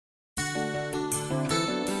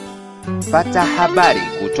Pata habari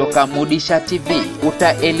kutoka Mudisha TV.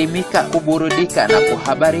 Utaelimika, kuburudika na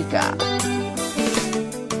kuhabarika.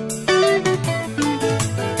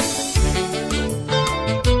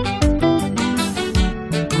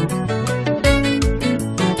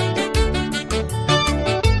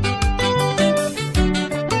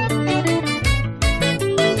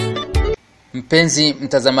 Mpenzi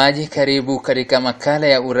mtazamaji, karibu katika makala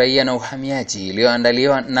ya uraia na uhamiaji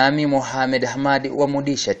iliyoandaliwa nami Mohamed Hamad wa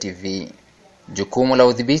Mudisha TV. Jukumu la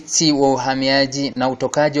udhibiti wa uhamiaji na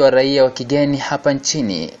utokaji wa raia wa kigeni hapa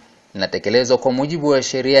nchini linatekelezwa kwa mujibu wa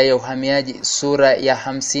sheria ya uhamiaji sura ya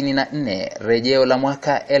 54 rejeo la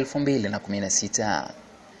mwaka 2016.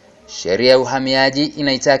 Sheria ya uhamiaji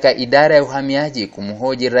inaitaka idara ya uhamiaji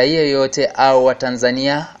kumhoji raia yote au wa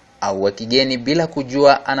Tanzania au wa kigeni bila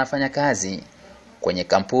kujua anafanya kazi kwenye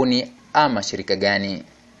kampuni ama shirika gani.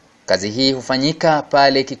 Kazi hii hufanyika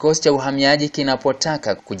pale kikosi cha uhamiaji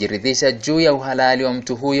kinapotaka kujiridhisha juu ya uhalali wa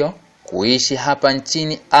mtu huyo kuishi hapa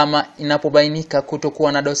nchini, ama inapobainika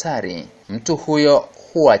kutokuwa na dosari, mtu huyo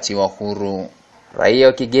huachiwa huru. Raia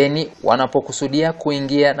wa kigeni wanapokusudia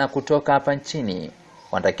kuingia na kutoka hapa nchini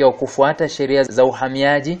wanatakiwa kufuata sheria za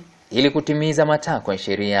uhamiaji ili kutimiza matakwa ya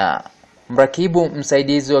sheria. Mrakibu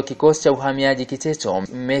msaidizi wa kikosi cha uhamiaji Kiteto,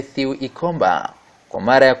 Matthew Ikomba, kwa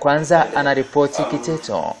mara ya kwanza anaripoti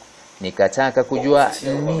Kiteto. Nikataka kujua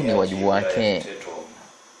nini wajibu wake.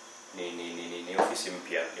 Ni ofisi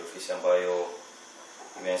mpya, ni ofisi ambayo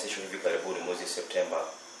imeanzishwa hivi karibuni mwezi Septemba.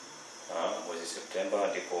 Mwezi Septemba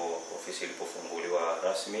ndipo ofisi ilipofunguliwa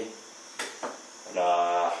rasmi, na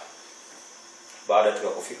baada tu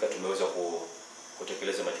ya kufika tumeweza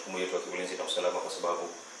kutekeleza majukumu yetu ya ulinzi na usalama, kwa sababu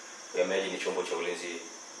uhamiaji ni chombo cha ulinzi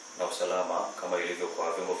na usalama kama ilivyo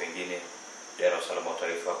kwa vyombo vingine: idara ya usalama wa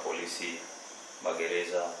taifa, polisi,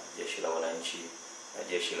 magereza, jeshi la wananchi na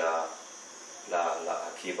jeshi la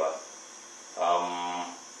akiba.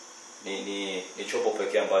 Ni chombo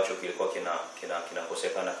pekee ambacho kilikuwa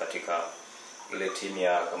kinakosekana katika ile timu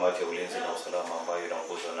ya kamati ya ulinzi na usalama ambayo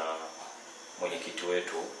inaongozwa na mwenyekiti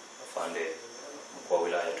wetu afande mkuu wa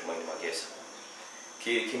wilaya Tumaini Magesa.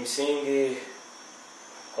 Kimsingi,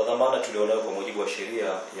 kwa dhamana tulionayo kwa mujibu wa sheria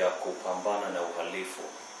ya kupambana na uhalifu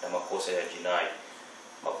na makosa ya jinai,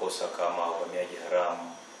 makosa kama uhamiaji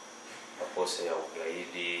haramu, makosa ya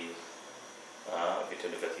ugaidi,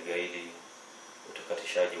 vitendo vya kigaidi,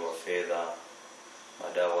 utakatishaji wa fedha,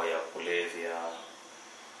 madawa ya kulevya,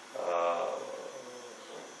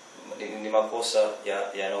 ni makosa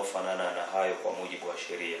yanayofanana na hayo kwa mujibu wa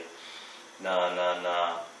sheria.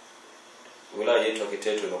 Na wilaya yetu ya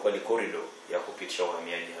Kiteto imekuwa ni corridor ya kupitisha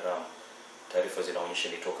uhamiaji haramu. Taarifa zinaonyesha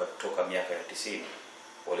ni toka miaka ya 90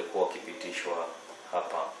 walikuwa wakipitishwa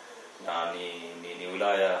hapa, na ni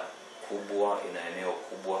wilaya kubwa, ina eneo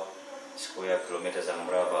kubwa, siku ya kilomita za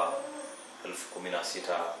mraba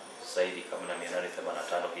 16,000 zaidi kama na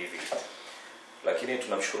 885 hivi. Lakini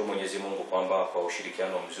tunamshukuru Mwenyezi Mungu kwamba kwa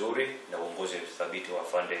ushirikiano mzuri na uongozi thabiti wa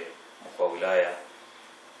afande mkuu wa wilaya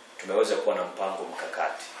tumeweza kuwa na mpango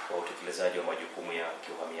mkakati wa utekelezaji wa majukumu ya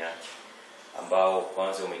kiuhamiaji, ambao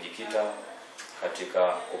kwanza umejikita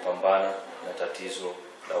katika kupambana na tatizo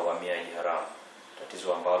la uhamiaji haramu,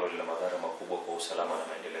 tatizo ambalo lina madhara makubwa kwa usalama na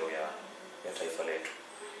maendeleo ya taifa letu.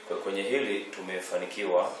 Kwenye hili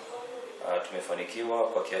tumefanikiwa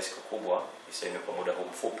kwa kiasi kikubwa. Niseme kwa muda huu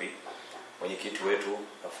mfupi, mwenyekiti wetu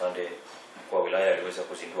afande mkuu wa wilaya aliweza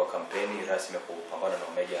kuzindua kampeni rasmi ya kupambana na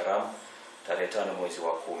uhamiaji haramu tarehe 5 mwezi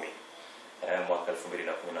wa 10 mwaka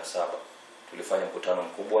 2017. Tulifanya mkutano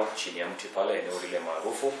mkubwa chini ya mti pale eneo lile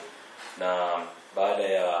maarufu, na baada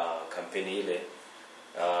ya kampeni ile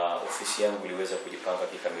ofisi yangu iliweza kujipanga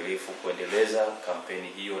kikamilifu kuendeleza kampeni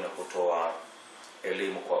hiyo na kutoa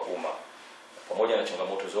elimu kwa umma. Pamoja na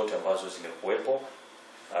changamoto zote ambazo zimekuwepo,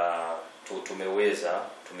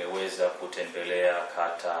 tumeweza kutembelea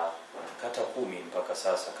kata 10 mpaka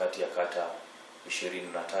sasa kati ya kata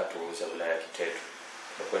 23 za wilaya ya Kiteto.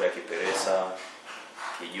 Tumekwenda Kiperesa,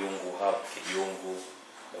 Kijungu,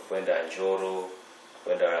 tumekwenda Njoro,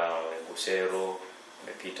 tumekwenda Ngusero,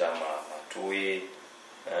 tumepita Matui,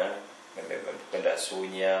 tumekwenda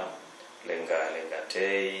Sunya,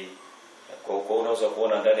 Lengatei. Kwa unaweza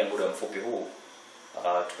kuona ndani ya muda mfupi huu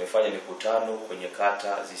tumefanya mikutano kwenye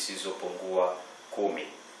kata zisizopungua 10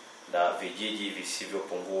 na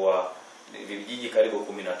vijiji karibu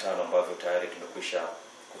 15 ambavyo tayari tumekwisha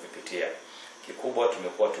kuvipitia. Kikubwa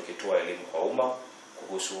tumekuwa tukitoa elimu kwa umma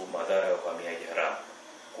kuhusu madhara ya uhamiaji haramu,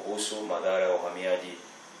 kuhusu madhara ya uhamiaji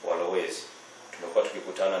walowezi. Tumekuwa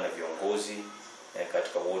tukikutana na viongozi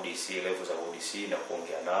katika ward C, level za ward C, na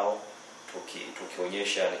kuongea nao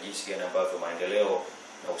tukionyesha ni jinsi gani ambavyo maendeleo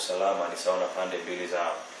na usalama ni sawa na pande mbili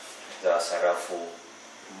za sarafu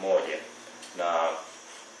moja, na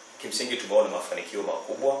kimsingi tumeona mafanikio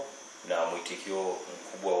makubwa na mwitikio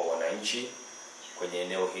mkubwa wa wananchi kwenye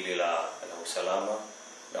eneo hili la usalama,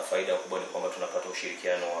 na faida kubwa ni kwamba tunapata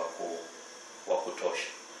ushirikiano wa kutosha.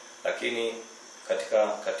 Lakini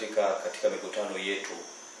katika mikutano yetu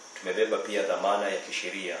tumebeba pia dhamana ya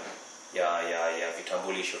kisheria ya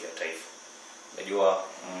vitambulisho vya taifa. Najua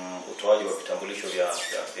utoaji wa vitambulisho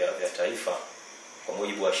vya taifa kwa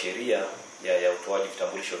mujibu wa sheria ya utoaji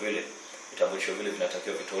vitambulisho vile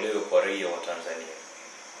vinatakiwa vitolewe kwa raia wa Tanzania.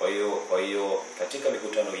 Kwa hiyo katika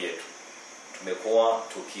mikutano yetu tumekuwa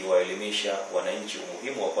tukiwaelimisha wananchi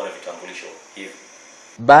umuhimu wa kuwa na vitambulisho hivi.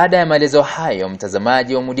 Baada ya maelezo hayo,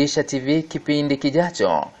 mtazamaji wa Mudisha TV, kipindi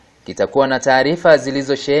kijacho kitakuwa na taarifa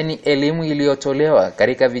zilizosheheni elimu iliyotolewa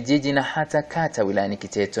katika vijiji na hata kata wilayani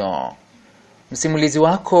Kiteto. Msimulizi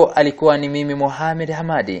wako alikuwa ni mimi Mohamed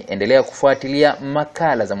Hamadi. Endelea kufuatilia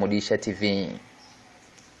makala za Mudisha TV.